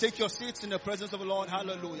Take your seats in the presence of the Lord.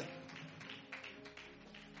 Hallelujah.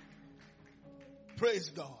 Praise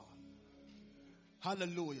God.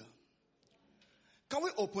 Hallelujah. Can we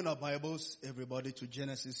open our Bibles, everybody, to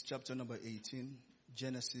Genesis chapter number 18?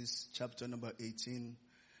 Genesis chapter number 18.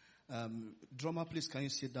 Drummer, please, can you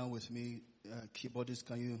sit down with me? Keyboardist,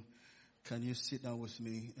 can you sit down with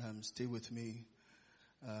me? Stay with me.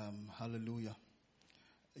 Hallelujah.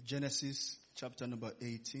 Genesis chapter number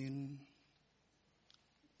 18.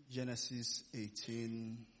 Genesis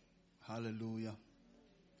 18. Hallelujah.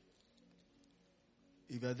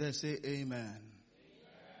 If you're there, say amen.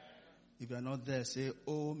 If you're not there, say,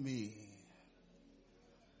 oh me.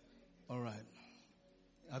 All right.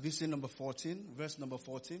 Have you seen number 14? Verse number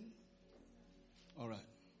 14? All right.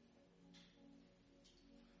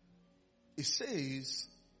 It says,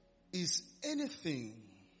 is anything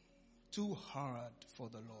too hard for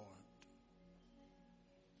the Lord?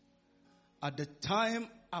 At the time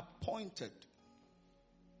appointed,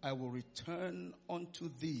 I will return unto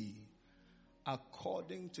thee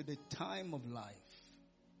according to the time of life.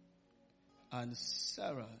 And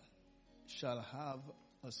Sarah shall have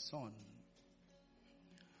a son.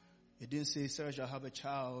 He didn't say Sarah shall have a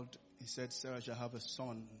child. He said Sarah shall have a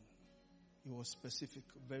son. It was specific,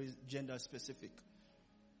 very gender specific.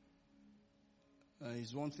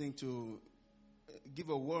 It's one thing to give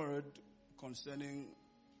a word concerning,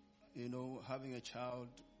 having a child.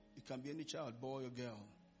 It can be any child, boy or girl.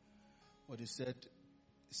 But he said,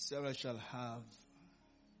 Sarah shall have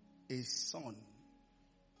a son.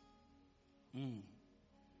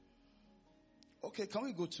 Okay, can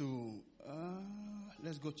we go to,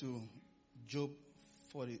 let's go to Job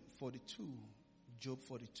 42. Job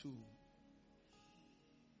 42.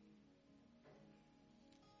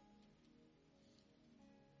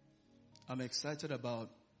 I'm excited about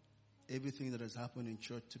everything that has happened in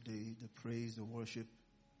church today, the praise, the worship.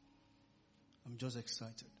 I'm just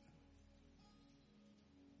excited.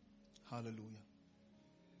 Hallelujah.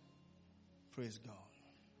 Praise God.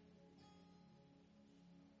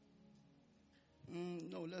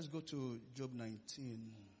 No, let's go to Job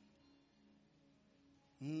 19.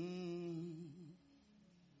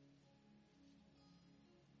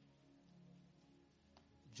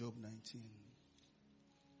 Job 19.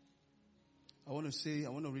 I want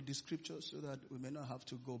to read the scriptures so that we may not have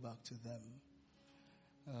to go back to them.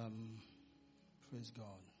 Praise God.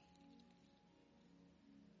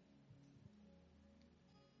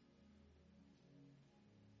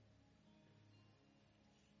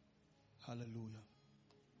 Hallelujah.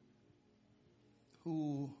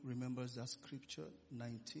 Who remembers that scripture?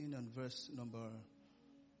 19 and verse number.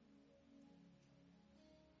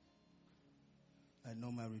 I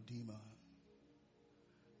know my Redeemer.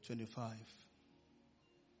 25.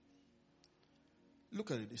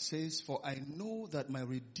 Look at it. It says, for I know that my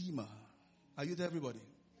Redeemer. Are you there, everybody?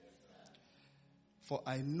 For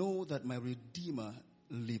I know that my Redeemer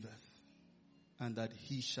liveth, and that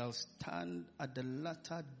he shall stand at the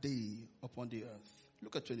latter day upon the earth.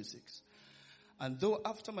 Look at 26. And though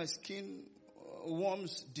after my skin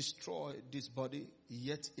worms destroy this body,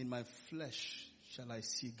 yet in my flesh shall I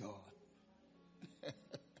see God.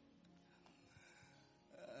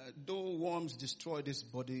 Though worms destroy this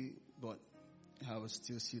body, but I will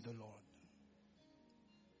still see the Lord.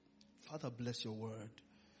 Father, bless your word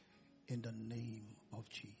in the name of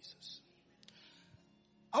Jesus.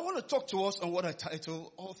 I want to talk to us on what I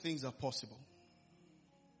title, All Things Are Possible.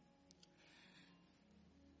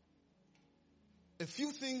 A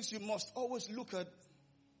few things you must always look at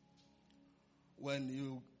when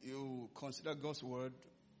you consider God's word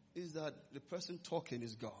is that the person talking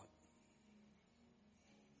is God.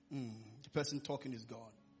 The person talking is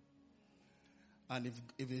God. And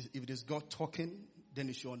if it is God talking, then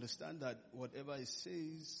you should understand that whatever he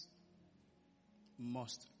says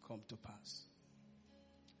must come to pass.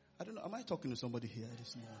 I don't know, am I talking to somebody here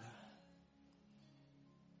this morning?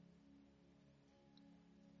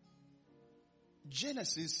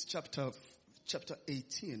 Genesis chapter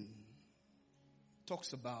 18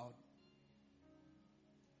 talks about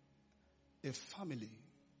a family.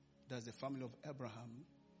 That's the family of Abraham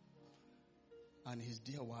and his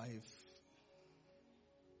dear wife,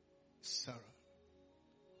 Sarah.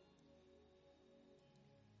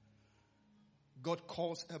 God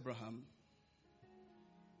calls Abraham,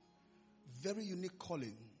 very unique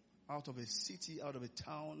calling, out of a city, out of a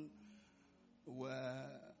town where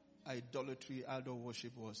idolatry, idol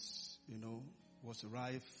worship was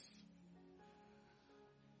rife.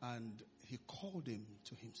 And he called him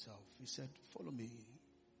to himself. He said, follow me.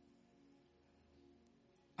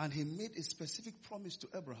 And he made a specific promise to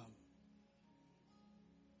Abraham.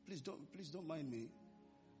 Please don't mind me.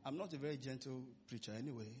 I'm not a very gentle preacher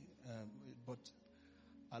anyway, but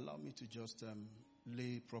allow me to just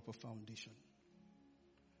lay proper foundation.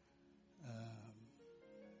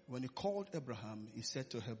 When he called Abraham, he said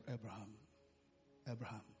to Abraham,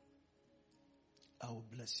 Abraham, I will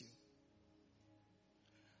bless you.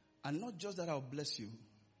 And not just that I will bless you,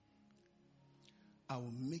 I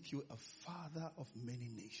will make you a father of many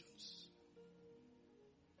nations.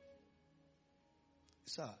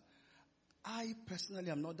 Sir, I personally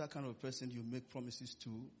am not that kind of person you make promises to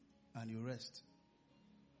and you rest.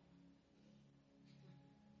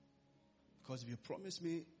 Because if you promise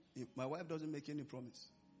me, my wife doesn't make any promise.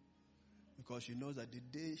 Because she knows that the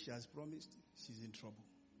day she has promised, she's in trouble.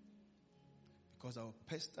 Because I will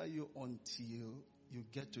pester you until you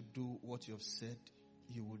get to do what you have said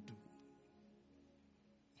you will do.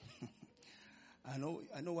 I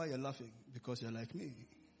know why you're laughing, because you're like me.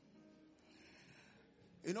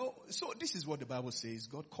 You know, so this is what the Bible says.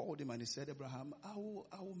 God called him and he said, Abraham, I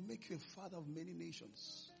will make you a father of many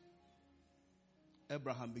nations.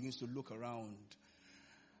 Abraham begins to look around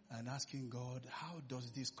and asking God, how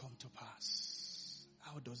does this come to pass?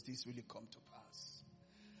 How does this really come to pass?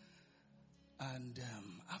 And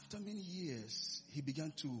after many years, he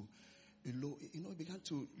began to, began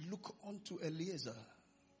to look onto Eliezer.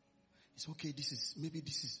 He said, okay, maybe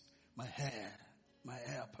this is my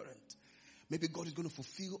heir apparent. Maybe God is going to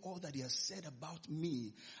fulfill all that he has said about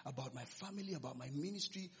me, about my family, about my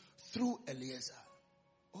ministry through Eliezer.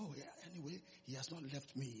 Oh yeah, anyway, he has not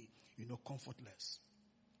left me, comfortless.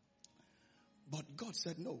 But God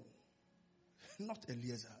said, no, not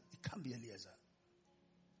Eliezer. It can't be Eliezer.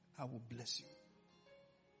 I will bless you.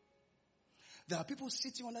 There are people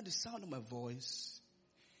sitting under the sound of my voice.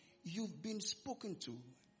 You've been spoken to.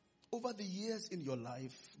 Over the years in your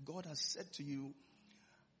life, God has said to you,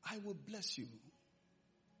 I will bless you.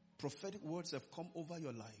 Prophetic words have come over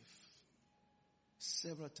your life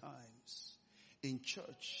several times. In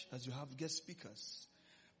church, as you have guest speakers,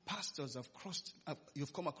 pastors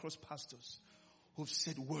you've come across pastors who've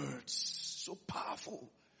said words so powerful.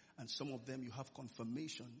 And some of them you have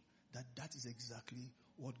confirmation that is exactly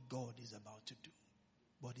what God is about to do.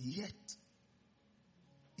 But yet,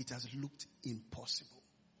 it has looked impossible.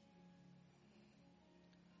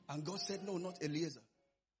 And God said, no, not Eliezer.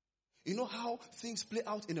 You know how things play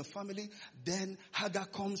out in a family? Then Hagar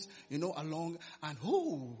comes, along, and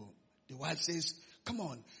the wife says, come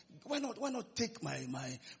on, why not take my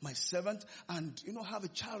servant and, have a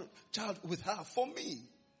child with her for me?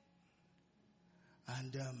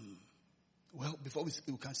 And, before we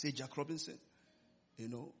can say Jack Robinson,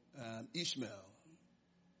 Ishmael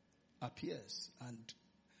appears, and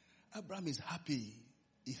Abraham is happy.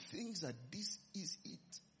 He thinks that this is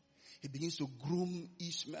it. He begins to groom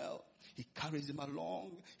Ishmael. He carries him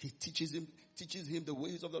along. He teaches him the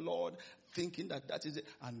ways of the Lord, thinking that is it.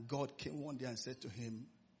 And God came one day and said to him,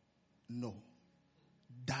 no,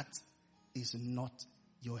 that is not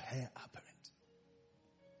your heir apparent.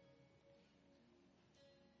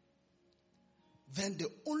 Then the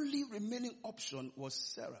only remaining option was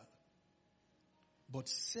Sarah. But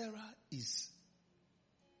Sarah is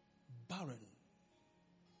barren.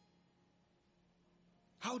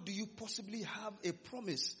 How do you possibly have a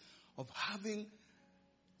promise of having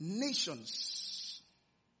nations,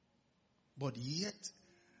 but yet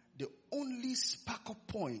the only sparkle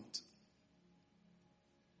point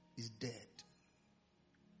is dead?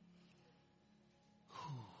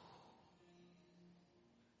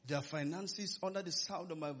 There are finances under the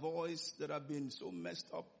sound of my voice that have been so messed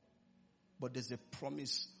up, but there's a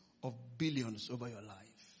promise of billions over your life.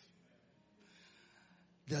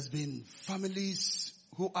 There's been families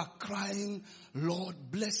who are crying, Lord,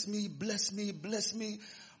 bless me, bless me, bless me.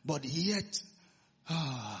 But yet,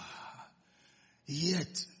 year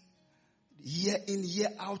in, year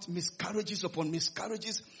out, miscarriages upon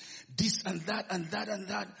miscarriages, this and that and that and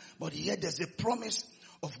that. But yet there's a promise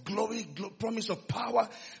of glory, promise of power,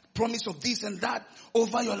 promise of this and that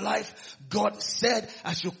over your life. God said,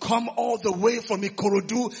 as you come all the way from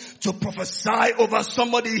Ikorodu to prophesy over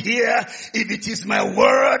somebody here, if it is my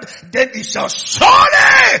word, then it shall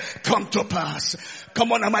surely come to pass.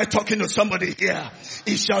 Come on, am I talking to somebody here?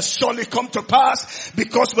 It shall surely come to pass,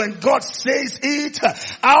 because when God says it,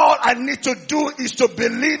 all I need to do is to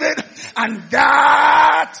believe it, and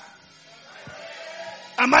that...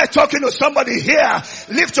 Am I talking to somebody here?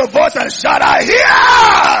 Lift your voice and shout, I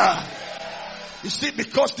hear! You see,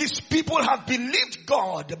 because these people have believed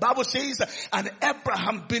God. The Bible says, and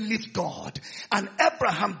Abraham believed God. And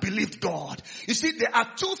Abraham believed God. You see, there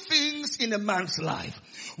are two things in a man's life.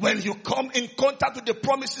 When you come in contact with the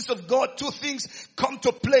promises of God, two things come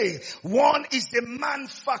to play. One is the man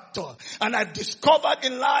factor. And I've discovered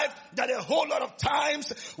in life that a whole lot of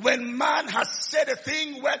times when man has said a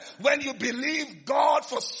thing, when you believe God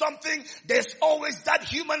for something, there's always that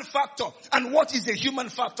human factor. And what is a human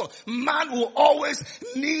factor? Man will always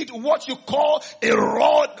need what you call a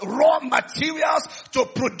raw materials to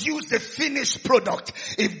produce the finished product.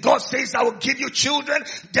 If God says, I will give you children,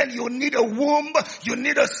 then you need a womb, you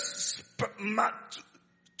need a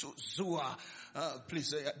spermatozoa.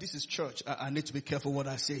 Please, this is church. I need to be careful what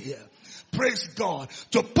I say here. Praise God.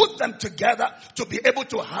 To put them together to be able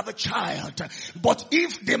to have a child. But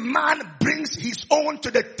if the man brings his own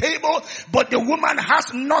to the table, but the woman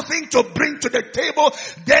has nothing to bring to the table,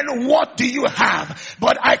 then what do you have?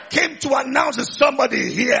 But I came to announce to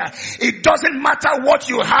somebody here, it doesn't matter what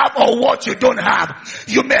you have or what you don't have.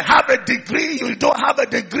 You may have a degree, you don't have a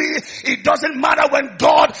degree. It doesn't matter when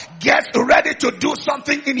God gets ready to do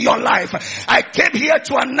something in your life. I came here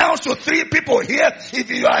to announce to 3 people here,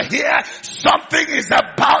 if you are here, something is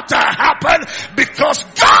about to happen because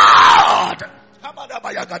God.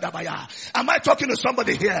 Am I talking to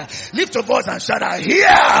somebody here? Lift your voice and shout, I hear.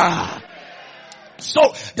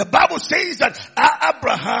 So the Bible says that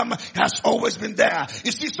Abraham has always been there.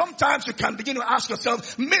 You see, sometimes you can begin to ask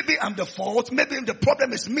yourself, maybe I'm the fault, maybe the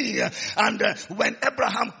problem is me. And when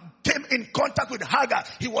Abraham came in contact with Hagar,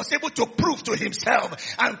 he was able to prove to himself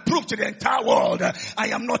and prove to the entire world, I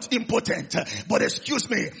am not impotent. But excuse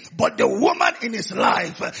me, but the woman in his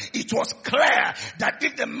life, it was clear that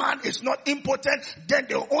if the man is not impotent, then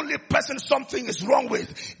the only person something is wrong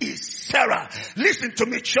with is Sarah. Listen to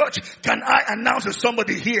me, church. Can I announce to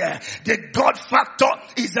somebody here, the God factor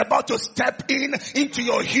is about to step into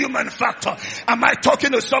your human factor. Am I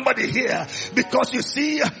talking to somebody here? Because you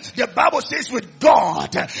see, the Bible says with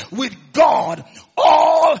God,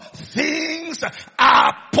 all things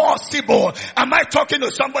are possible. Am I talking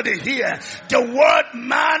to somebody here? The word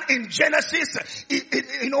man in Genesis,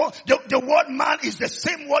 the word man is the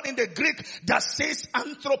same word in the Greek that says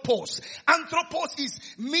anthropos.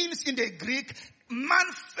 Anthropos means in the Greek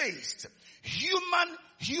man-faced,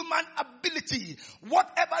 human ability.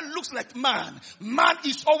 Whatever looks like man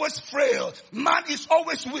is always frail. Man is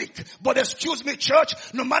always weak. But excuse me, church,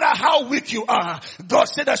 no matter how weak you are, God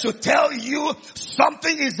said I should tell you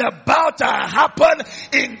something is about to happen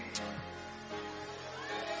in...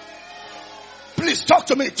 Please talk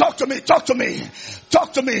to me. Something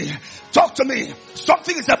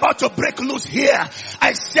is about to break loose here.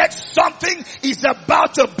 I said something is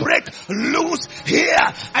about to break loose here.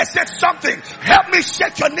 I said something. Help me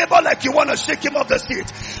shake your neighbor like you want to shake him off the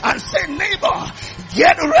seat. And say, neighbor,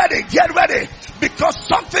 get ready. Because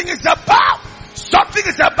something is about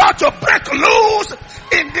to break loose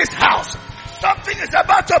in this house. Something is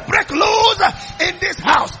about to break loose in this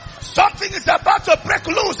house. Something is about to break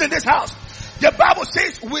loose in this house. The Bible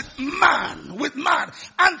says with man,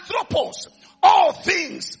 anthropos, all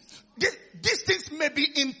things. These things may be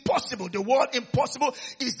impossible. The word impossible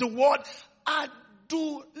is the word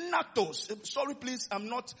adunatos. Sorry, please, I'm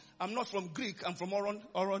not from Greek. I'm from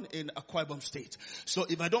Oron in Akwa Ibom State. So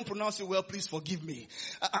if I don't pronounce it well, please forgive me.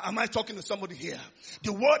 Am I talking to somebody here?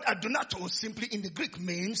 The word adunatos simply in the Greek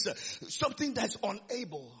means something that's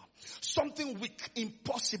unable, something weak,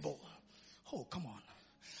 impossible. Oh, come on.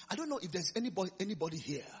 I don't know if there's anybody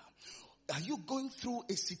here. Are you going through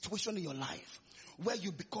a situation in your life where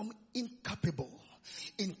you become incapable,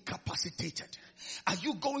 incapacitated? Are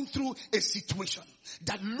you going through a situation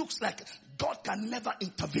that looks like God can never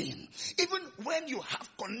intervene? Even when you have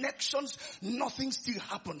connections, nothing still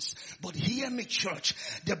happens. But hear me, church.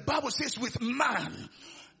 The Bible says with man,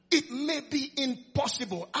 it may be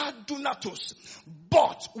impossible, adunatos,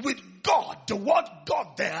 but with God, the word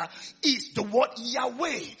God there is the word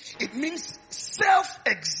Yahweh. It means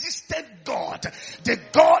self-existent God, the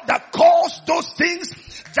God that calls those things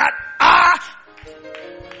that are.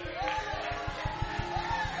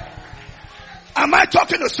 Am I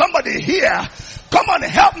talking to somebody here? Come on,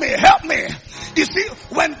 help me. You see,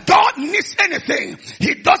 when God needs anything,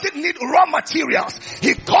 He doesn't need raw materials.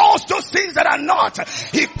 He calls those things that are not.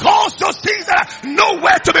 He calls those things that are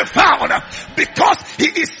nowhere to be found. Because He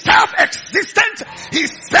is self-existent.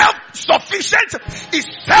 He's self-sufficient. He's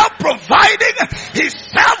self-providing. He's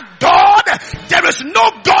self-God. There is no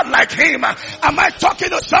God like Him. Am I talking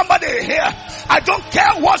to somebody here? I don't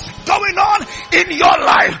care what's going on in your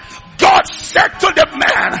life. God said to the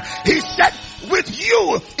man, He said, with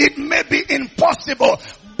you, it may be impossible,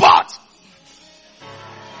 but,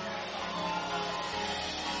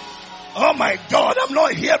 oh my God, I'm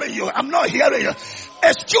not hearing you.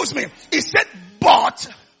 Excuse me. He said, but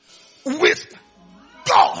with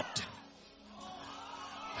God.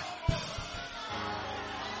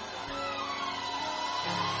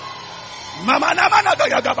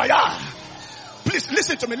 Please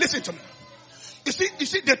listen to me. You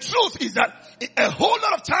see, the truth is that a whole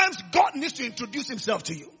lot of times God needs to introduce himself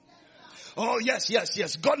to you. Oh, yes.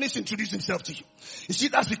 God needs to introduce himself to you. You see,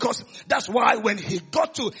 that's why when he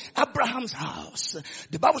got to Abraham's house,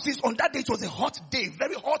 the Bible says on that day it was a hot day,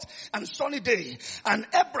 very hot and sunny day. And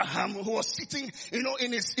Abraham, who was sitting,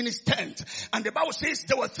 in his tent, and the Bible says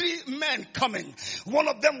there were 3 men coming. One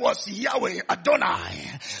of them was Yahweh,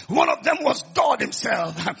 Adonai. One of them was God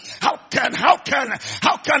himself. How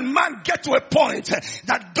can man get to a point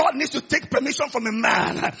that God needs to take permission from a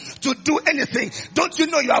man to do anything? Don't you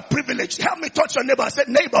know you are privileged? Help me touch your neighbor. I said,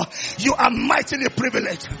 neighbor, you are mightily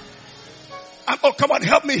privileged. Oh, come on,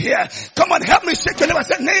 help me here. Come on, help me shake your neighbor. I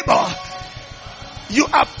said, neighbor, you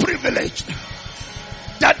are privileged.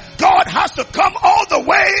 That God has to come all the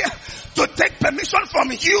way to take permission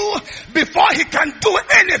from you before he can do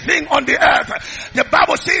anything on the earth. The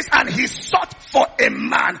Bible says, and he sought for a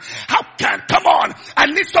man. Come on, I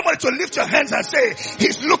need somebody to lift your hands and say,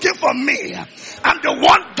 he's looking for me. I'm the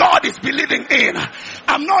one God is believing in.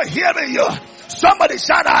 I'm not hearing you. Somebody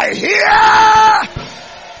shout, I hear.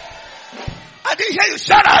 I didn't hear you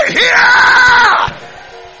shout, I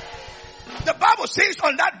hear. The Bible says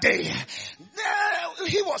on that day,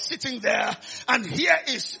 he was sitting there, and here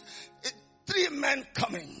is 3 men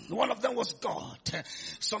coming. One of them was God.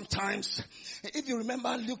 Sometimes, if you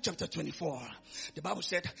remember Luke chapter 24, the Bible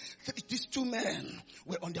said these 2 men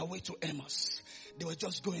were on their way to Emmaus. They were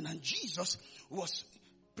just going, and Jesus was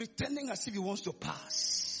pretending as if he wants to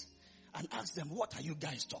pass and asked them, what are you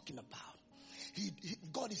guys talking about?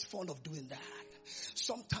 God is fond of doing that.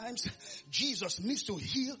 Sometimes Jesus needs to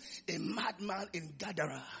heal a madman in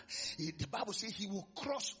Gadara. The Bible says he will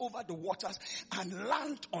cross over the waters and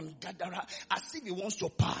land on Gadara as if he wants to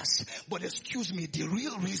pass. But excuse me, the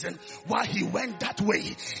real reason why he went that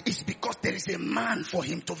way is because there is a man for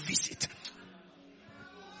him to visit.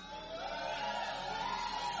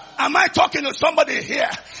 Am I talking to somebody here?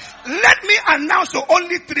 Let me announce to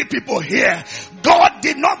only 3 people here. God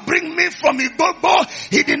did not bring me from Igbobo.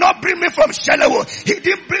 He did not bring me from Shelewo. He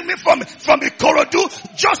didn't bring me from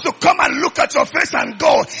Ikorodu just to come and look at your face and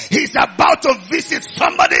go. He's about to visit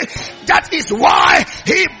somebody. That is why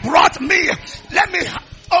he brought me.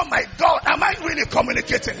 Oh my God, am I really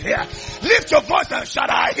communicating here? Lift your voice and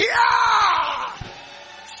shout, I hear.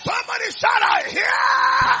 Somebody shout, I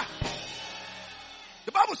hear.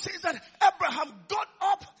 The Bible says that Abraham got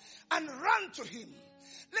up and ran to him.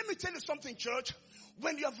 Let me tell you something, church.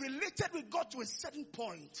 When you have related with God to a certain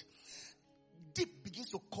point, deep begins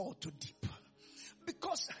to call to deep.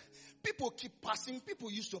 Because people keep passing, people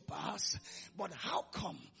used to pass. But how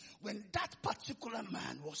come when that particular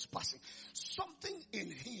man was passing, something in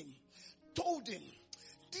him told him,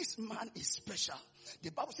 this man is special.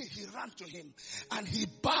 The Bible says he ran to him and he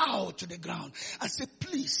bowed to the ground and said,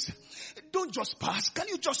 please, don't just pass. Can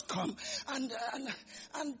you just come and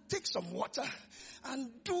take some water and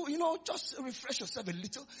do, just refresh yourself a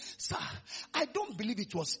little? Sir, I don't believe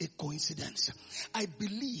it was a coincidence. I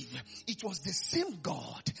believe it was the same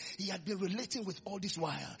God he had been relating with all this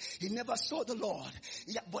while. He never saw the Lord,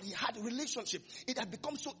 but he had a relationship. It had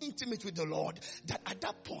become so intimate with the Lord that at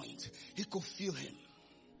that point he could feel him.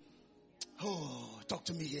 Oh, talk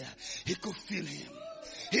to me here. He could feel him.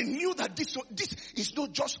 He knew that this is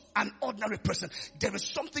not just an ordinary person. There is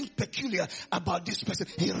something peculiar about this person.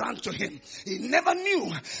 He ran to him. He never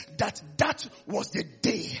knew that was the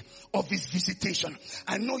day of his visitation.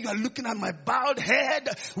 I know you are looking at my bowed head.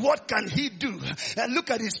 What can he do? And look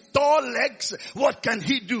at his tall legs. What can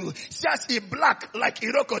he do? Says he black like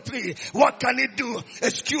Iroko tree. What can he do?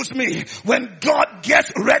 Excuse me. When God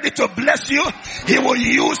gets ready to bless you, he will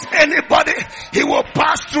use anybody. He will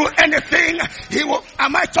pass through anything.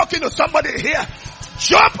 Am I talking to somebody here?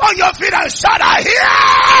 Jump on your feet and shout, I hear!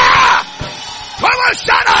 Come on,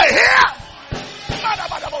 shout, I hear!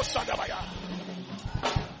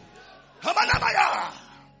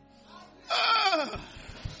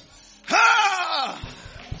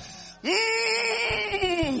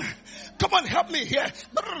 Come on, help me here.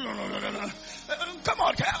 Come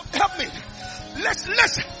on, help me. Listen,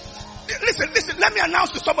 let me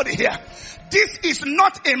announce to somebody here. This is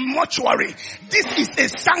not a mortuary. This is a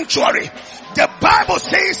sanctuary. The Bible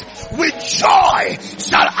says, with joy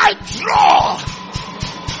shall I draw.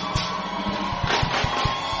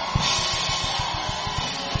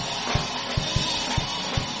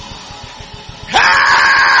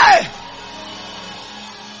 Hey!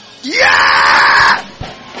 Yeah!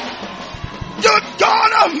 Good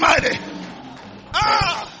God Almighty.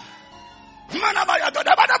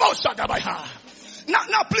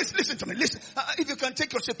 Please listen to me. Listen. If you can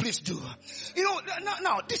take your seat, please do. You know,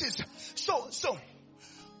 now this is so.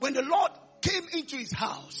 When the Lord came into his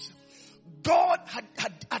house, God had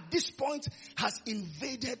at this point has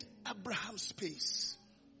invaded Abraham's space.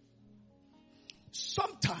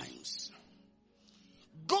 Sometimes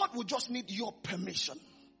God will just need your permission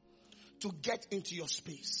to get into your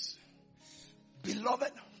space.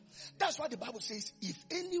 Beloved, that's why the Bible says, if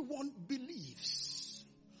anyone believes.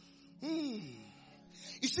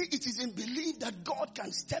 You see, it is in belief that God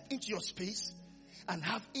can step into your space and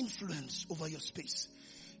have influence over your space.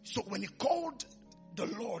 So when he called the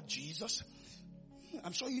Lord Jesus,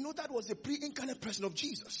 I'm sure you know that was the pre-incarnate person of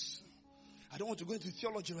Jesus. I don't want to go into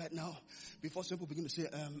theology right now before some people begin to say,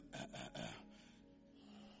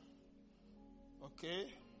 okay.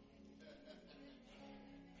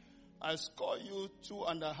 I score you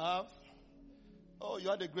 2.5. Oh, you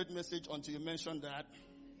had a great message until you mentioned that.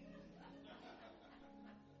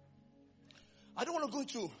 I don't want to go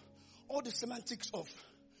into all the semantics of,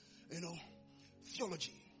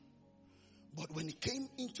 theology. But when he came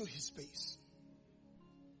into his space,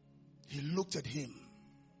 he looked at him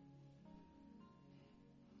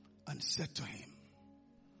and said to him,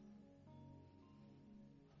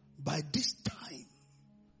 by this time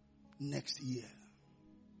next year,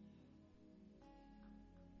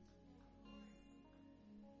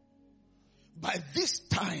 by this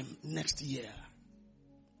time next year,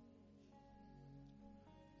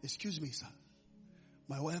 excuse me, sir,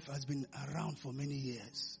 my wife has been around for many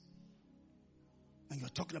years. And you're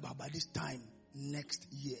talking about by this time next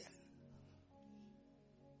year.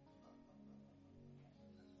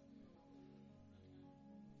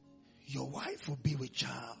 Your wife will be with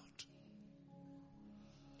child.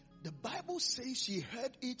 The Bible says she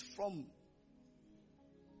heard it from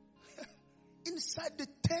inside the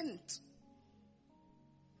tent.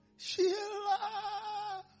 She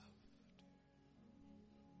laughed.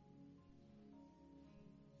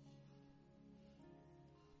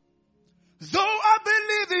 Though I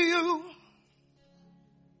believe in you,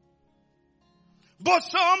 but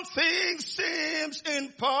something seems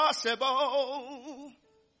impossible.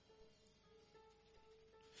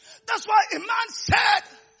 That's why a man said,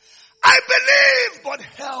 I believe, but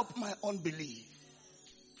help my unbelief.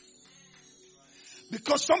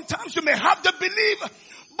 Because sometimes you may have the belief,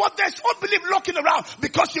 but there's unbelief lurking around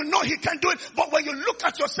because you know he can do it. But when you look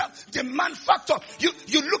at yourself, the man factor, you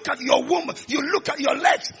look at your womb, you look at your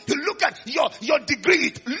legs, you look at your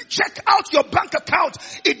degree, check out your bank account.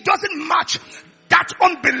 It doesn't match. That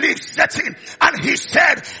unbelief sets in. And he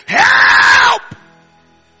said, help!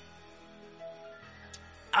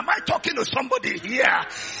 Am I talking to somebody here?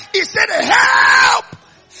 He said, help!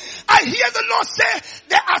 I hear the Lord say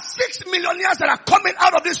there are 6 millionaires that are coming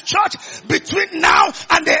out of this church between now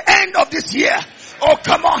and the end of this year. Oh,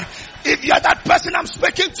 come on. If you're that person I'm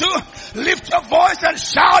speaking to, lift your voice and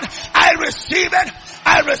shout, I receive it.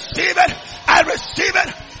 I receive it. I receive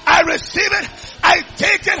it. I receive it. I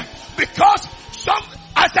take it. Because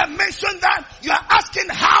as I mentioned that, you are asking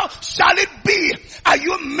how shall it be? Are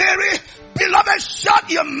you Mary? Beloved, shut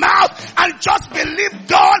your mouth and just believe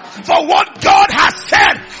God for what God has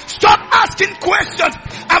said. Stop asking questions.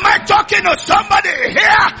 Am I talking to somebody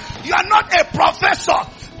here? You are not a professor.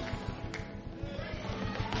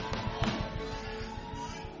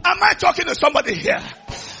 Am I talking to somebody here?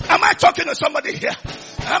 Am I talking to somebody here?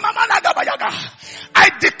 I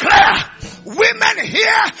declare women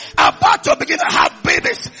here are about to begin to have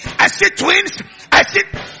babies. I see twins. I see...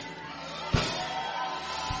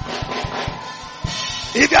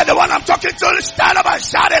 If you're the one I'm talking to, stand up and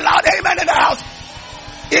shout a loud amen in the house.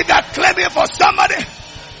 If you're claiming for somebody.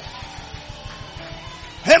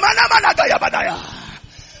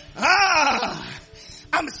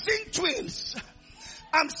 I'm seeing twins.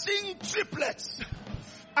 I'm seeing triplets.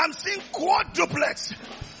 I'm seeing quadruplets.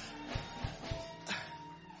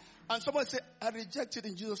 And someone say, I reject it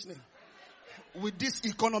in Jesus' name. With this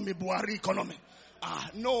economy, Buhari economy.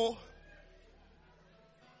 No.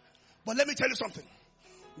 But let me tell you something.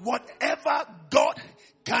 Whatever God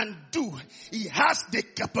can do, He has the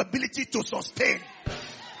capability to sustain.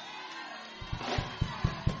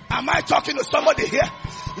 Am I talking to somebody here?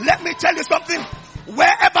 Let me tell you something.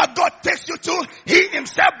 Wherever God takes you to, He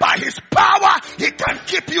Himself by His power, He can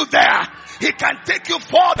keep you there. He can take you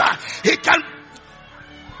further. He can...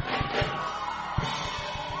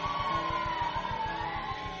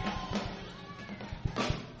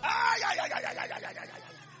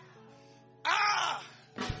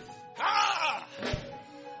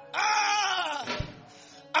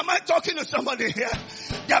 Am I talking talking to somebody here?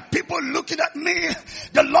 There are people looking at me.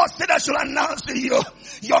 The Lord said I should announce to you,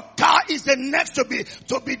 your car is the next to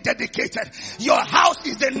be dedicated. Your house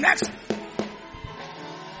is the next.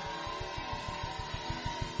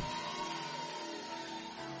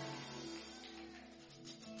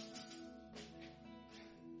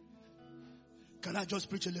 Can I just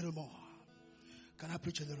preach a little more? Can I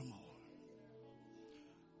preach a little more?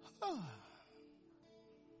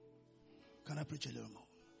 Can I preach a little more?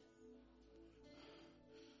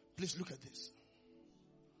 Please look at this.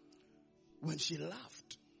 When she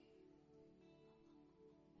laughed,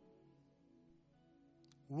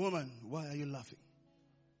 woman, why are you laughing?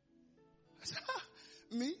 I said,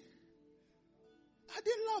 me? I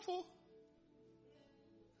didn't laugh. Oh.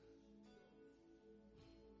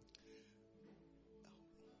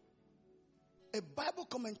 A Bible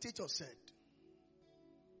commentator said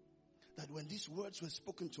that when these words were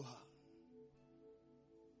spoken to her,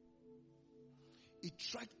 it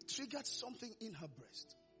triggered something in her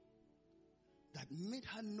breast that made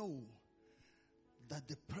her know that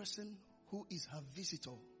the person who is her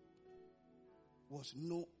visitor was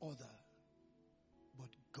no other but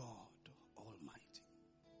God Almighty.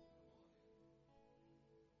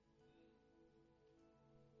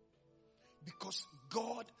 Because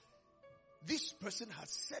God, this person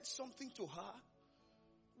has said something to her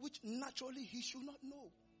which naturally he should not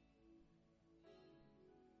know.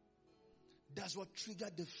 That's what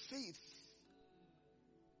triggered the faith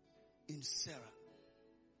in Sarah.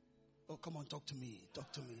 Oh, come on, talk to me.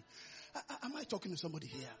 Talk to me. Am I talking to somebody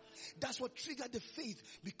here? That's what triggered the faith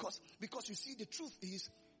because you see, the truth is,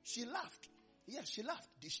 she laughed. Yes, she laughed.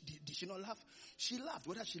 Did she not laugh? She laughed.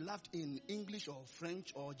 Whether she laughed in English or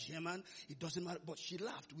French or German, it doesn't matter. But she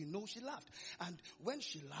laughed. We know she laughed. And when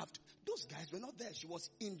she laughed, those guys were not there. She was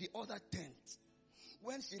in the other tent.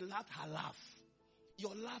 When she laughed, her laugh.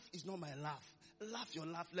 Your laugh is not my laugh. Laugh your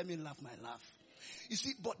laugh. Let me laugh my laugh. You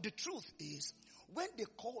see, but the truth is, when they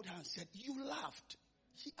called her and said, you laughed,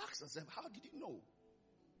 she asked herself, how did you know?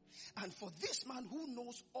 And for this man who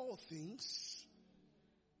knows all things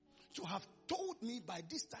to have told me by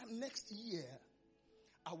this time next year,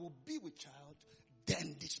 I will be with child,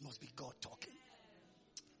 then this must be God talking.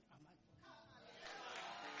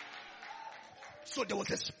 So there was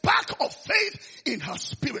a spark of faith in her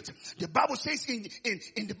spirit. The Bible says in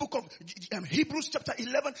the book of Hebrews chapter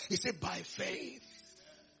 11, it said by faith.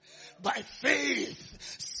 By faith,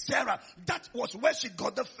 Sarah, that was where she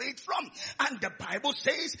got the faith from. And the Bible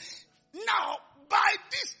says, now by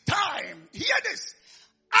this time, hear this,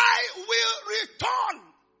 I will return.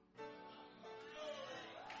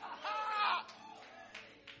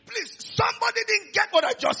 Please, somebody didn't get what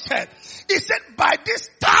I just said. He said, by this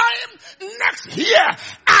time next year,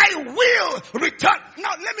 I will return.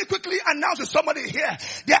 Now, let me quickly announce to somebody here.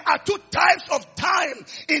 There are two types of time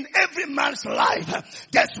in every man's life.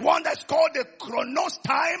 There's one that's called the Chronos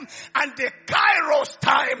time and the Kairos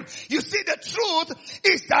time. You see, the truth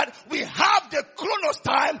is that we have the Chronos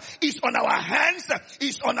time. It's on our hands.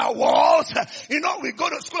 It's on our walls. You know, we go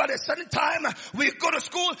to school at a certain time. We go to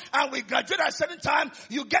school and we graduate at a certain time.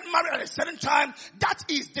 You get married at a certain time. That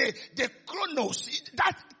is the Chronos.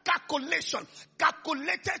 That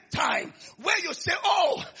calculated time where you say,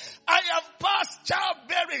 oh, I have passed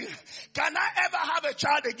childbearing. Can I ever have a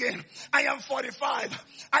child again? I am 45.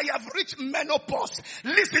 I have reached menopause.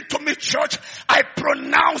 Listen to me, church. I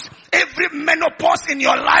pronounce every menopause in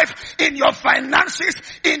your life, in your finances,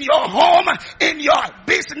 in your home, in your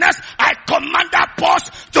business. I command that pause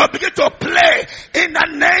to begin to play in the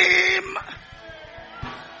name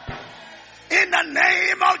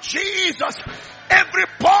of Jesus. Every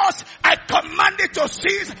pause, I command it to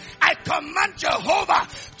cease. I command Jehovah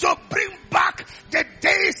to bring back the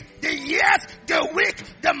days, the years, the week,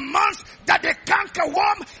 the months that the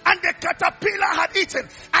cankerworm and the caterpillar had eaten.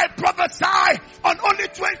 I prophesy on only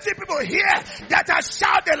 20 people here that I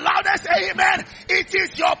shout the loudest amen. It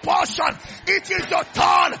is your portion. It is your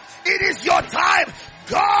turn. It is your time.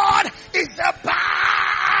 God is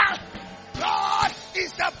about. God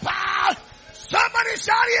is about. Somebody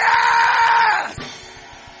shout yes!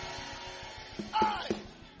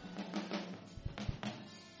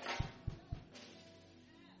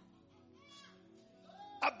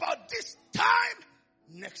 About this time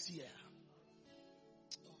next year.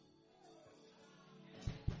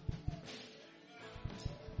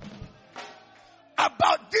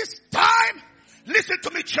 About this time, listen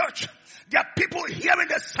to me, church. There are people hearing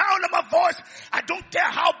the sound of my voice. I don't care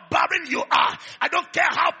how barren you are. I don't care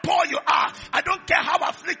how poor you are. I don't care how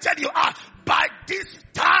afflicted you are. By this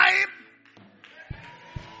time,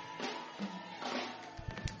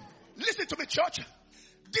 listen to me, church.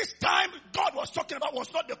 this time God was talking about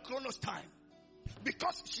was not the Chronos time.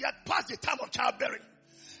 Because she had passed the time of childbearing.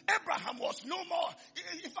 Abraham was no more.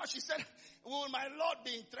 In fact, she said, will my Lord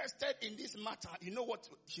be interested in this matter? You know what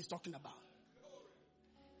she's talking about.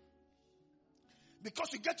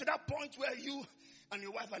 Because you get to that point where you and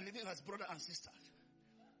your wife are living as brother and sister.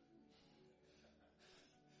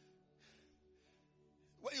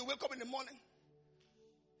 When you wake up in the morning,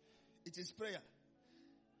 it is prayer.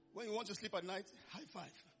 When you want to sleep at night, high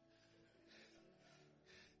five.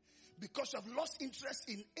 Because you have lost interest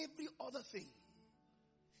in every other thing.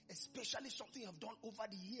 Especially something you have done over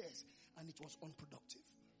the years and it was unproductive.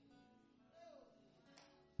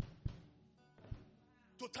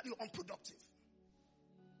 Totally unproductive.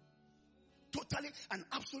 Totally and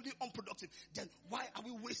absolutely unproductive. Then why are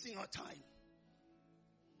we wasting our time?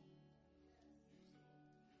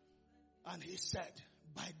 And he said,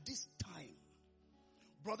 by this time,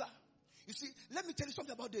 brother, you see, let me tell you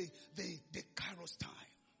something about the Kairos time.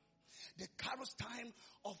 The Kairos time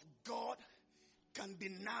of God can be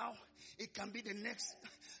now. It can be the next.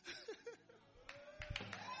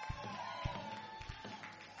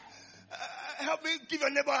 Help me give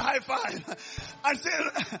your neighbor a high five and say,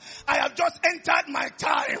 I have just entered my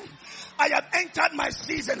time. I have entered my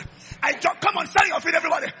season. Come on, stand your feet,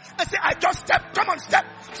 everybody. And say, I just step. Come on, step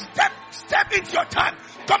into your time.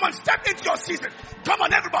 Come on, step into your season. Come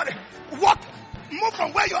on, everybody. Walk, move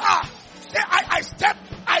from where you are. Say, I step,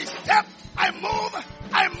 I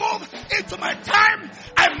move into my time.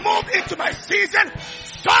 I move into my season.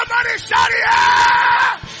 Somebody shout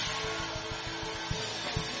yeah!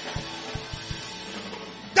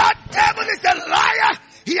 That devil is a liar.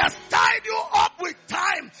 He has tied you up with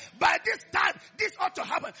time. By this time, this ought to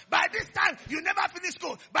happen. By this time, you never finish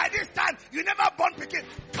school. By this time, you never born picking.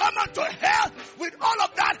 Come on to hell with all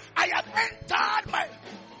of that. I have entered my...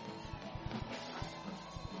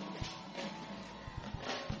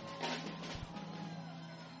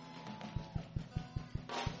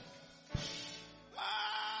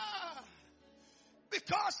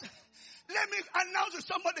 Because, let me announce to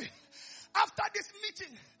somebody, after this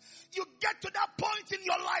meeting, you get to that point in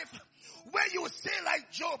your life where you say like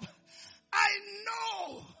Job, I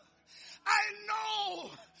know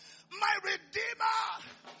my Redeemer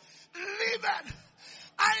liveth.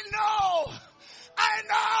 I know.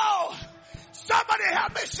 Somebody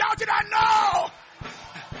help me shout it, I know.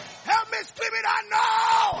 Help me scream it, I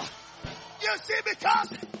know. You see,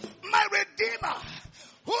 because my Redeemer,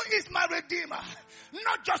 who is my Redeemer?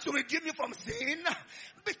 Not just to redeem you from sin,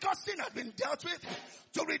 because sin has been dealt with,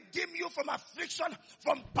 to redeem you from affliction,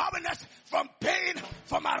 from barrenness, from pain,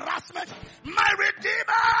 from harassment. My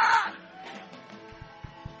Redeemer!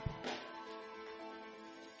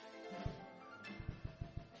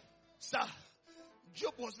 Sir,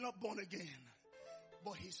 Job was not born again,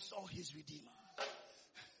 but he saw his Redeemer.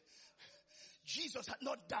 Jesus had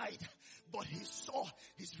not died, but he saw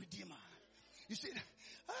his Redeemer. You see,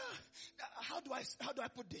 how do I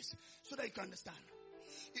put this so that you can understand?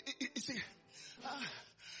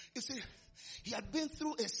 You see, he had been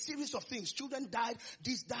through a series of things. Children died,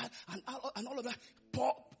 this died, and all of that.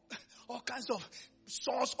 All kinds of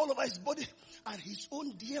sores all over his body. And his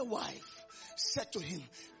own dear wife said to him,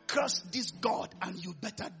 curse this God and you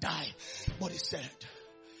better die. But he said,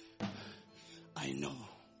 I know.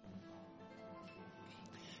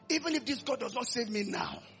 Even if this God does not save me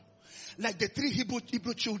now, like the 3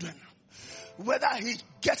 Hebrew children, whether he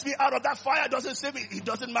gets me out of that fire, doesn't save me, it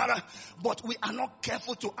doesn't matter. But we are not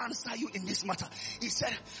careful to answer you in this matter. He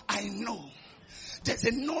said, I know. There's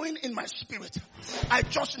a knowing in my spirit. I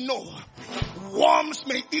just know worms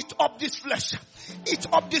may eat up this flesh, eat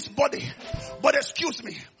up this body. But excuse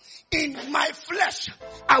me, in my flesh,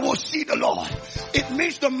 I will see the Lord. It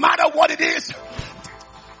means no matter what it is,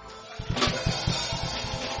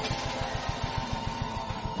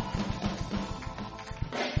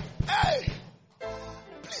 hey,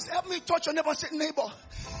 please help me touch your neighbor and say, neighbor,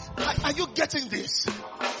 are you getting this?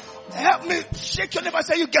 Help me shake your neighbor and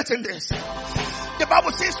say, are you getting this? The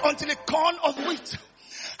Bible says, until a corn of wheat.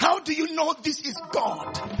 How do you know this is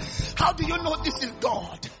God? How do you know this is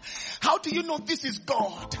God? How do you know this is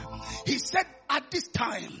God? He said at this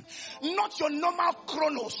time, not your normal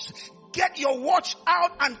chronos. Get your watch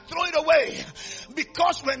out and throw it away.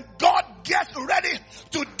 Because when God gets ready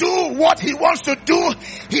to do what he wants to do,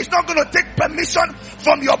 he's not going to take permission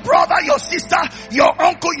from your brother, your sister, your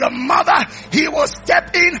uncle, your mother. He will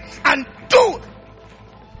step in and do.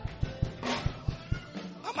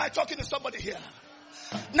 Am I talking to somebody here?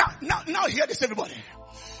 Now hear this, everybody.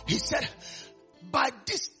 He said, by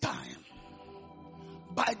this time,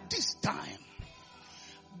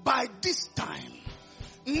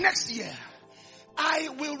 next year, I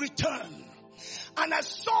will return. And I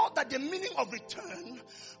saw that the meaning of return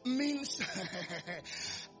means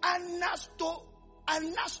anastropho.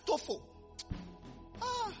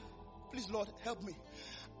 Please, Lord, help me.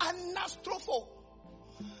 Anastropho.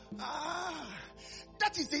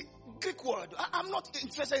 That is the Greek word. I'm not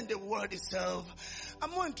interested in the word itself.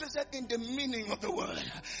 I'm more interested in the meaning of the word.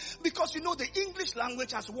 Because you know the English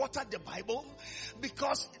language has watered the Bible.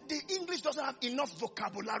 Because the English doesn't have enough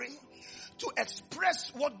vocabulary to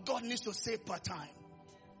express what God needs to say per time.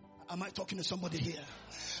 Am I talking to somebody here?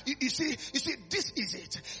 You see, this is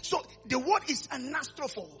it. So the word is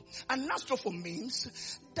anastropho. Anastropho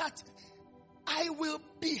means that I will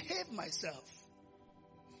behave myself.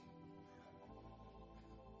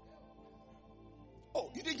 Oh,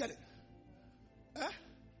 you didn't get it? Huh?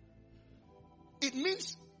 It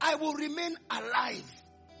means I will remain alive.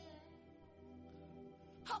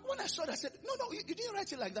 When I saw that, I said, no, you didn't write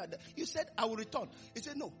it like that. You said, I will return. He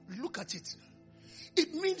said, no, look at it.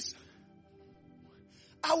 It means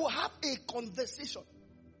I will have a conversation.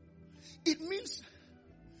 It means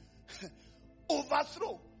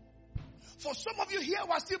overthrow. For some of you here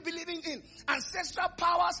who are still believing in ancestral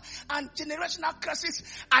powers and generational curses,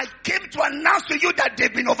 I came to announce to you that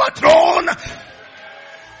they've been overthrown.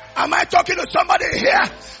 Am I talking to somebody here?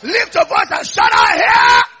 Lift your voice and shout out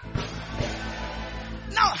here.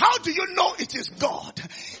 Now, how do you know it is God?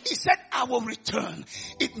 He said, I will return.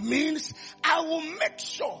 It means I will make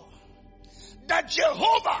sure that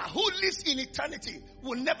Jehovah, who lives in eternity,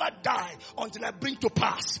 will never die until I bring to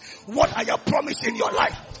pass what I have promised in your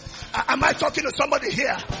life. Am I talking to somebody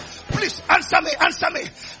here? Please answer me.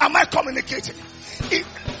 Am I communicating?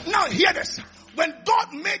 Now hear this. When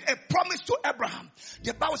God made a promise to Abraham,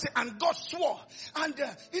 the Bible said, and God swore. And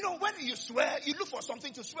when you swear, you look for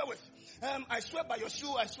something to swear with. I swear by your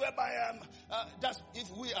shoe. I swear by that's if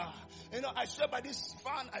we are. I swear by this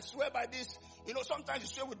fan. I swear by this. Sometimes you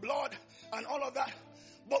swear with blood and all of that.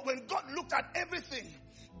 But when God looked at everything,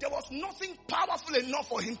 there was nothing powerful enough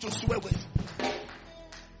for him to swear with.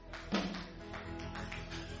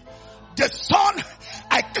 The sun,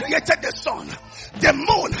 I created the sun. The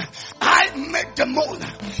moon, I made the moon.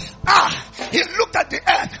 He looked at the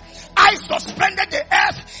earth. I suspended the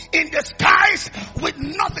earth in the skies with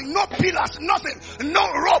nothing, no pillars, nothing,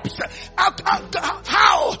 no ropes.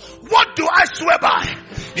 How? What do I swear by?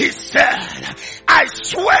 He said, I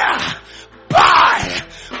swear by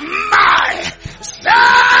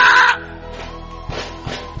myself.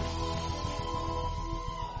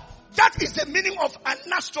 That is the meaning of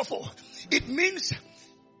anastropho. It means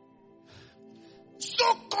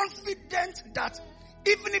so confident that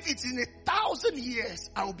even if it's in 1,000 years,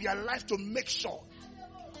 I will be alive to make sure.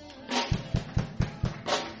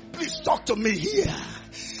 Please talk to me here.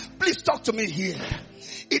 Please talk to me here.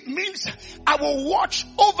 It means I will watch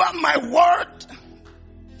over my word.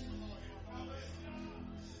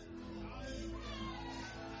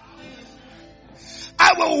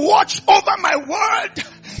 I will watch over my word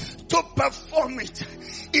to perform it.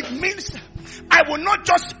 It means I will not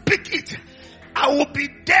just speak it. I will be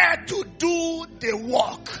there to do the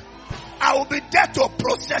work. I will be there to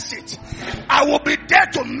process it. I will be there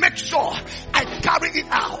to make sure I carry it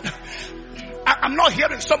out. I'm not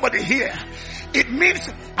hearing somebody here. It means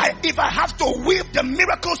if I have to weave the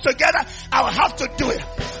miracles together, I will have to do it.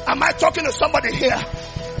 Am I talking to somebody here?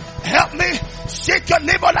 Help me. Shake your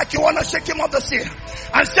neighbor like you want to shake him off the seat.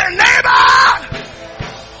 And say, neighbor!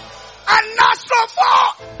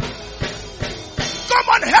 Anastropho! Come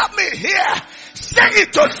on, help me here. Say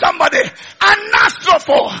it to somebody.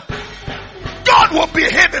 Anastropho. God will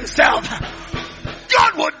behave himself.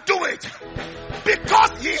 God will do it.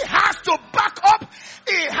 Because he has to back up.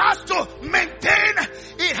 He has to maintain.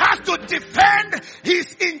 He has to defend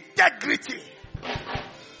his integrity.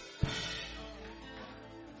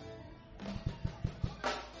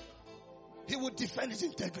 He will defend his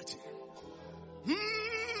integrity.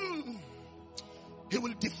 He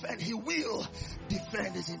will defend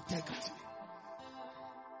his integrity.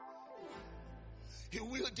 He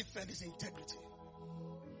will defend his integrity.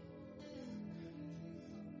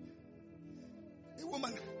 A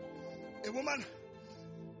woman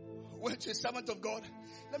went to a servant of God.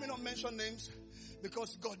 Let me not mention names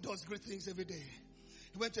because God does great things every day.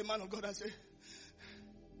 He went to a man of God and said,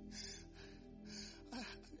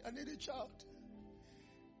 I need a child.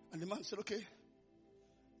 And the man said, okay,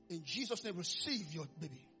 in Jesus' name, receive your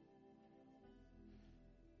baby.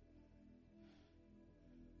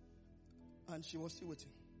 And she was still waiting.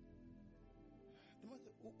 The man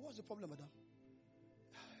said, what's the problem, madam?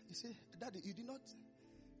 He said, Daddy, you didn't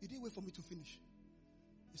wait for me to finish.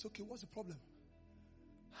 It's okay, what's the problem?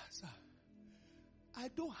 Sir, I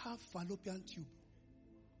don't have fallopian tube.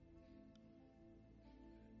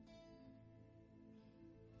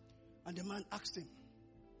 And the man asked him,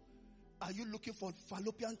 are you looking for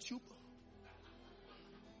fallopian tube?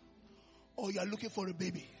 Or you are looking for a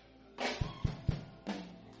baby?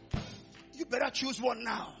 You better choose one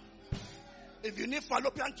now. If you need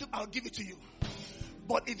fallopian tube, I'll give it to you.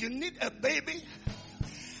 But if you need a baby,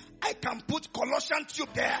 I can put Colossian tube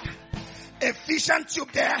there, Ephesian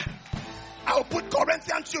tube there. I'll put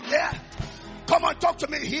Corinthian tube there. Come on, talk to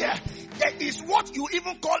me here. There is what you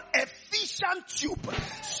even call Ephesian tube.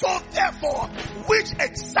 So therefore, which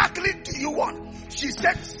exactly do you want? She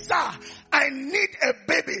said, sir, I need a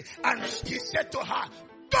baby. And he said to her,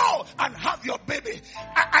 go and have your baby.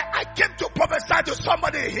 I came to prophesy to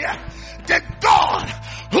somebody here. The God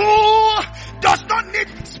who does not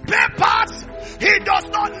need spare parts, he does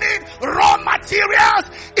not need raw materials,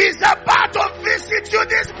 is about to visit you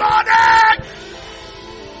this morning.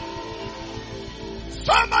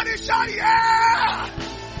 Somebody shout yeah!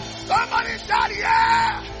 Somebody shout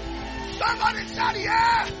yeah! Somebody shout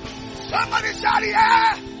yeah! Somebody shout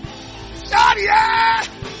yeah! Shout yeah!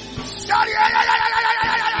 Shout yeah! Yeah, yeah, yeah, yeah, yeah,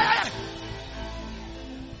 yeah, yeah.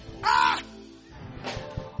 Ah!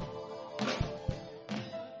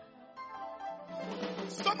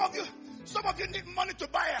 Some of you need money to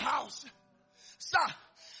buy a house. Sir,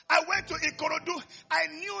 I went to Ikorodu. I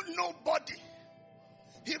knew nobody.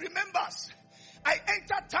 He remembers. I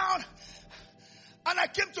entered town and I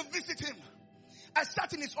came to visit him. I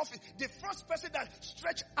sat in his office. The first person that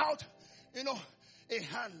stretched out, a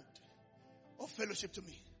hand of fellowship to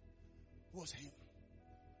me was him.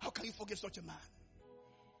 How can you forget such a man?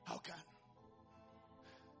 How can?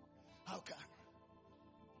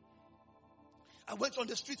 I went on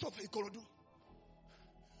the streets of Ikorodu.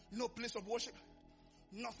 No place of worship.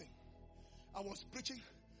 Nothing. I was preaching.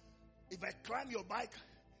 If I climb your bike,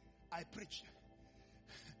 I preach.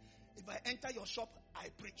 If I enter your shop, I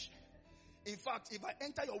preach. In fact, if I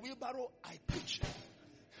enter your wheelbarrow, I preach.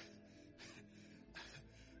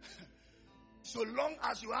 So long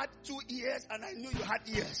as you had 2 ears and I knew you had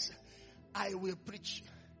ears, I will preach.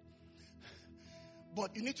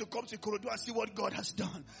 But you need to come to Ikorodu and see what God has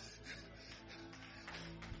done.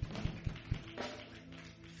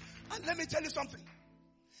 And let me tell you something.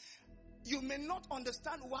 You may not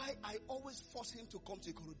understand why I always force him to come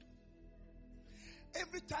to Ikorodu.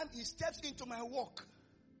 Every time he steps into my work,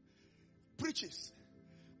 preaches,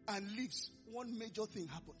 and leaves, one major thing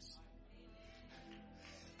happens.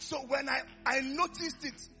 So when I noticed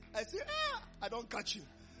it, I say, I don't catch you.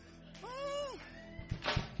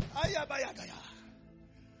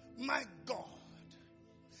 My God.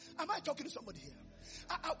 Am I talking to somebody here?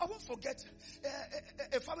 I won't forget.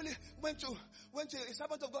 A family went to a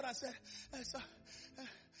servant of God and said, sir,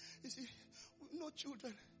 you see, no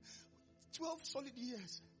children. 12 solid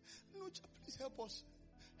years. No, please help us.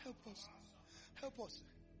 Help us. Help us.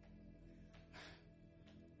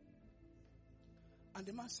 And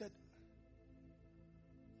the man said,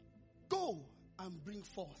 go and bring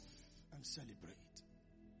forth and celebrate.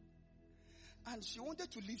 And she wanted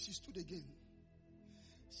to leave. She stood again.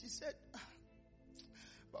 She said,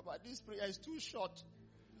 Baba, this prayer is too short.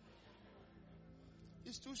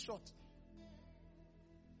 It's too short.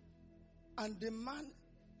 And the man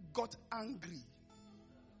got angry.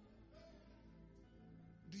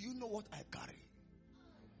 Do you know what I carry?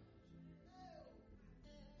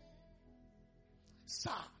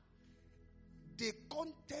 Sir, the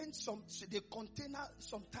container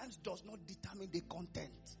sometimes does not determine the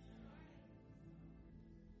content.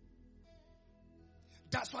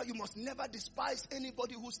 That's why you must never despise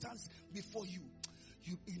anybody who stands before you.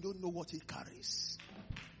 You don't know what he carries.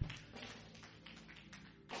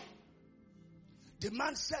 The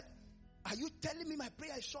man said, are you telling me my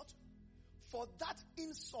prayer is short? For that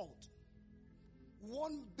insult,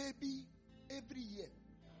 one baby every year.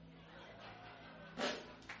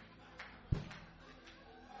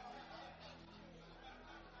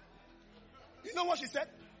 You know what she said?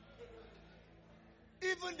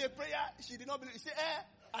 Even the prayer, she did not believe. She said,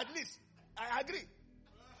 at least, I agree.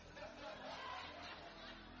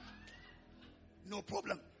 No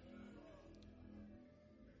problem.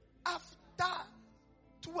 After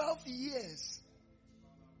 12 years,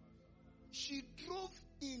 she drove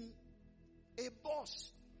in a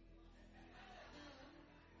bus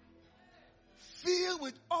filled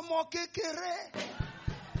with omokekere.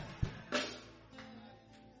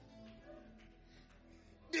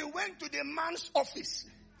 They went to the man's office.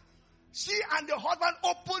 She and the husband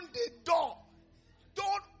opened the door.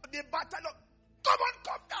 Told the butler, come on,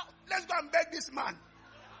 come down. Let's go and beg this man.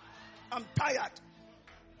 I'm tired.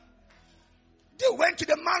 went to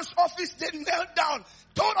the man's office, they knelt down,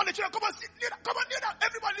 told all the children, come on, sit, kneel down, come on, kneel down,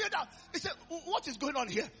 everybody kneel down. He said, what is going on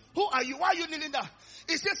here? Who are you? Why are you kneeling down?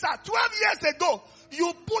 He said, sir, 12 years ago,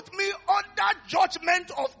 you put me under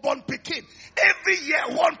judgment of born pikin. Every year,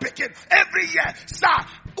 one pikin. Every year. Sir,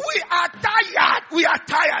 we are tired. We are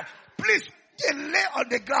tired. Please, they lay on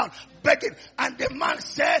the ground begging. And the man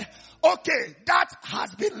said, okay, that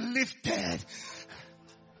has been lifted.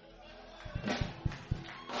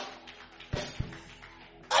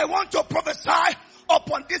 I want to prophesy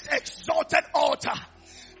upon this exalted altar.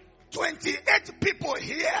 28 people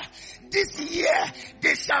here. This year,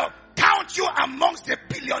 they shall count you amongst the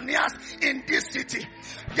billionaires in this city.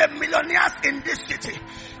 The millionaires in this city.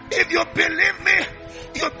 If you believe me,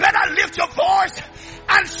 you better lift your voice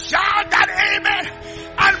and shout that amen.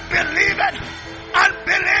 And believe it. And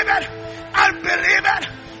believe it. And believe it.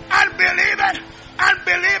 And believe it. And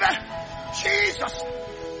believe it. Jesus.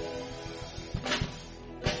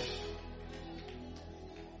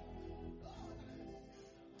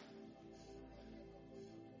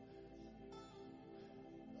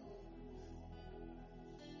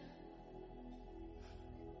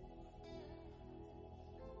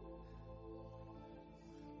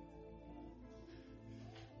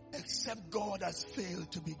 Except God has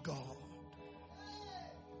failed to be God.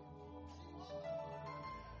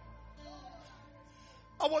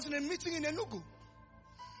 I was in a meeting in Enugu.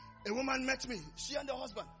 A woman met me. She and her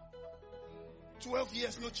husband. 12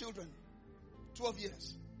 years, no children. 12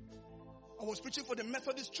 years. I was preaching for the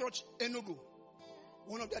Methodist Church Enugu,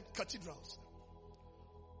 one of their cathedrals.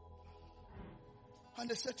 And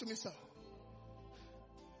they said to me, sir,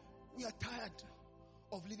 we are tired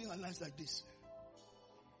of living our lives like this.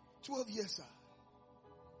 12 years, sir.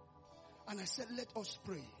 And I said, let us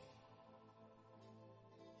pray.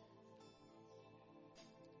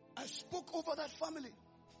 I spoke over that family.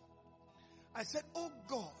 I said, oh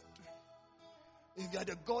God, if you are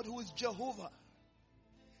the God who is Jehovah,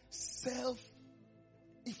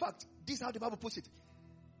 in fact, this is how the Bible puts it,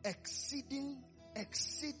 exceedingly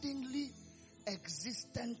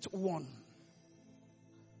existent one.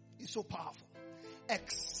 It's so powerful.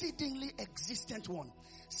 Exceedingly existent one.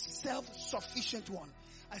 Self-sufficient one.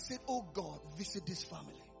 I said, oh God, visit this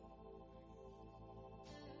family.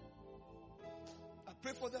 I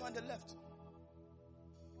prayed for them and they left.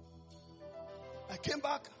 I came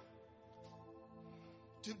back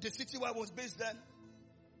to the city where I was based then.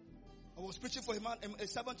 I was preaching for a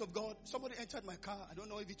servant of God. Somebody entered my car. I don't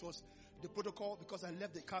know if it was the protocol because I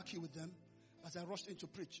left the car key with them as I rushed in to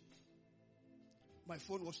preach. My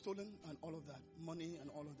phone was stolen and all of that. Money and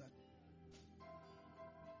all of that.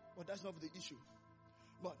 But that's not the issue.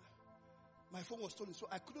 But my phone was stolen, so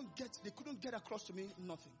they couldn't get across to me,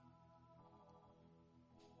 nothing.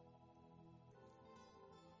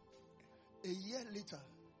 A year later,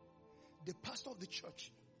 the pastor of the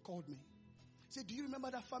church called me. He said, do you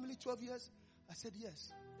remember that family 12 years? I said,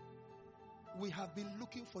 yes. We have been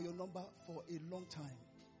looking for your number for a long time.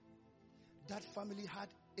 That family had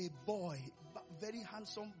a boy, very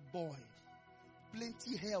handsome boy,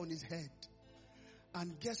 plenty hair on his head.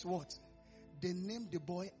 And guess what? They named the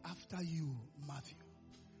boy after you, Matthew.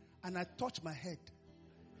 And I touched my head.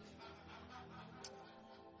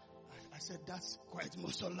 I said, that's quite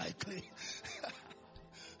most unlikely.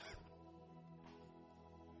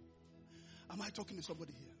 Am I talking to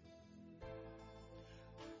somebody here?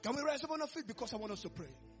 Can we rise up on our feet because I want us to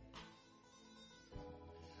pray?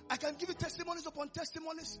 I can give you testimonies upon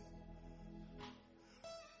testimonies.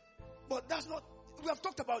 But that's not, we have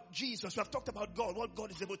talked about Jesus, we have talked about God, what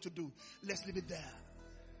God is able to do. Let's leave it there.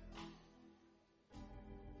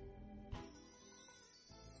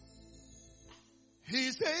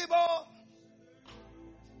 He's able.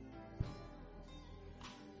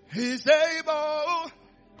 He's able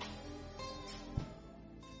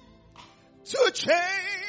to change